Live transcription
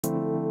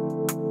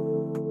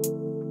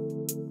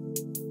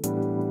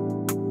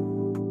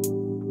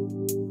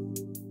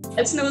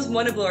Etzanoa is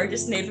one of the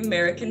largest Native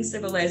American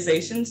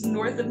civilizations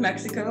north of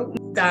Mexico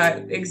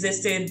that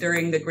existed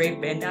during the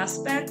Great Bend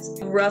aspect,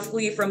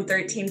 roughly from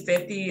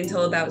 1350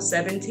 until about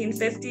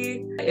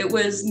 1750. It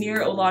was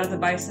near a lot of the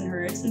bison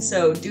herds, and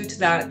so due to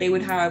that, they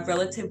would have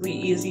relatively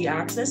easy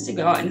access to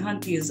go out and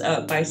hunt these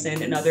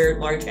bison and other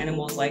large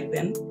animals like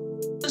them.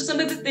 So some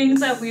of the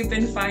things that we've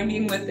been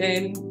finding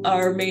within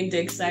our main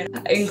dig site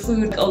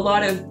include a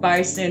lot of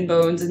bison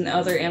bones and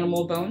other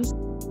animal bones,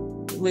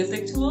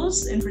 lithic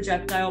tools and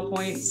projectile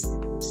points,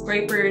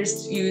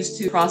 scrapers used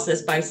to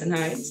process bison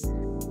hides,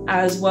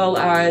 as well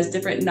as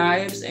different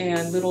knives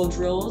and little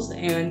drills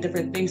and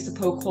different things to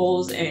poke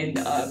holes in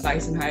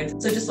bison hides.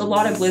 So just a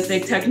lot of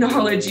lithic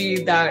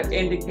technology that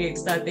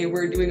indicates that they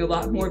were doing a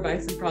lot more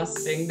bison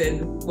processing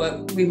than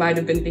what we might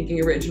have been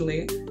thinking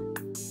originally.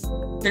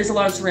 There's a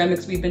lot of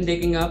ceramics we've been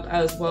digging up,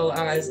 as well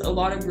as a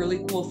lot of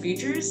really cool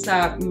features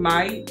that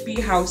might be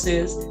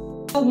houses.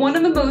 One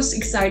of the most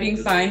exciting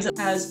finds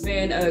has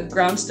been a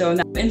ground stone.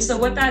 And so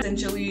what that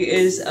essentially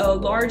is a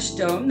large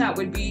dome that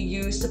would be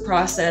used to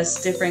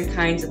process different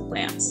kinds of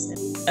plants.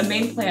 A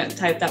main plant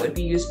type that would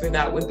be used for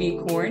that would be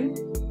corn.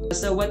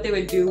 So what they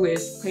would do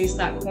is place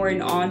that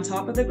corn on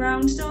top of the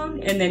ground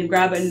stone and then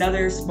grab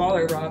another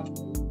smaller rock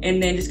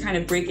and then just kind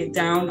of break it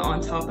down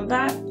on top of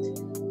that.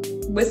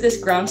 With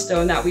this ground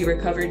stone that we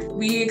recovered,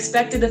 we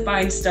expected to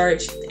find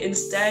starch.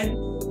 Instead,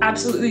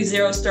 absolutely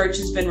zero starch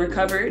has been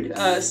recovered,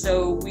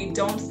 so we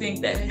don't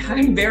think that it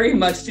had very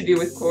much to do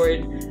with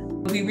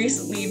corn. We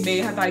recently may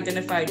have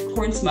identified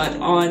corn smut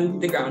on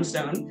the ground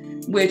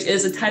stone, which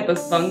is a type of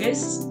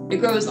fungus. It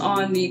grows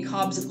on the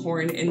cobs of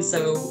corn, and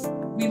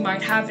so we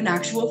might have an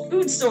actual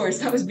food source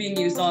that was being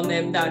used on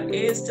them that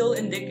is still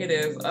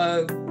indicative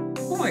of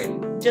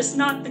corn, just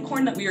not the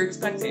corn that we were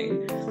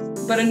expecting.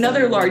 But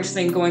another large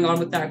thing going on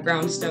with that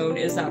ground stone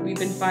is that we've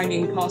been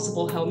finding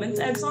possible helminth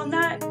eggs on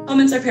that.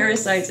 Helminths are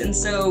parasites, and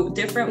so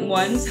different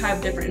ones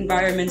have different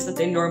environments that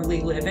they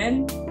normally live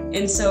in.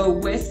 And so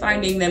with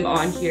finding them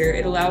on here,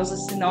 it allows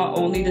us to not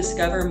only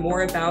discover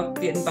more about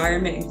the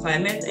environment and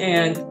climate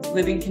and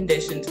living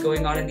conditions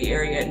going on in the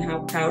area and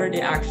how crowded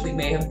it actually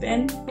may have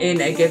been in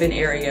a given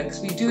area.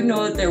 Because we do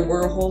know that there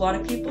were a whole lot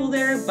of people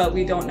there, but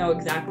we don't know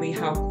exactly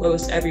how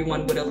close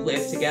everyone would have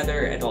lived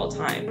together at all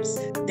times.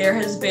 There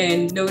has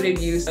been noted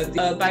use of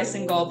the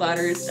bison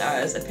gallbladders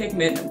as a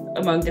pigment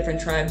among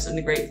different tribes in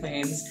the Great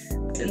Plains.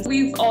 And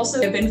we've also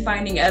been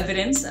finding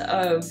evidence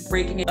of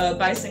breaking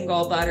bison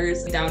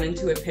gallbladders down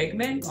into a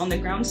pigment on the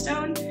ground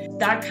stone.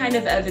 That kind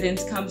of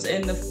evidence comes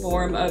in the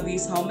form of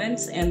these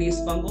helminths and these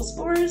fungal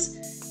spores.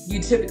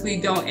 You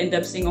typically don't end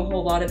up seeing a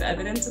whole lot of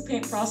evidence of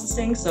paint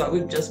processing, so it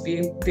would just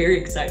be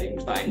very exciting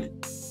to find.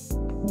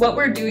 What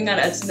we're doing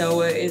at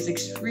Etzanoa is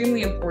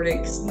extremely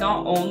important because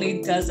not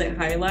only does it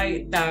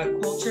highlight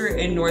that culture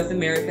in North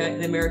America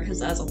and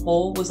Americas as a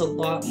whole was a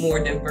lot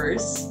more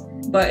diverse,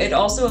 but it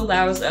also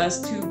allows us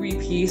to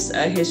repiece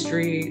a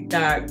history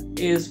that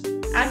is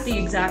at the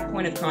exact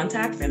point of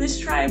contact for this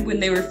tribe when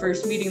they were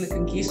first meeting the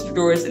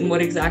conquistadors and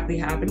what exactly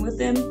happened with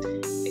them.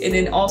 And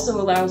it also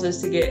allows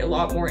us to get a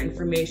lot more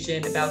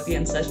information about the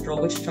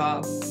ancestral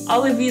Wichita.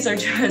 All of these are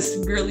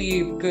just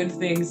really good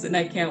things, and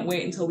I can't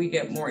wait until we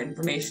get more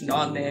information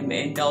on them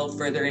and delve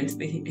further into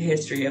the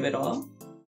history of it all.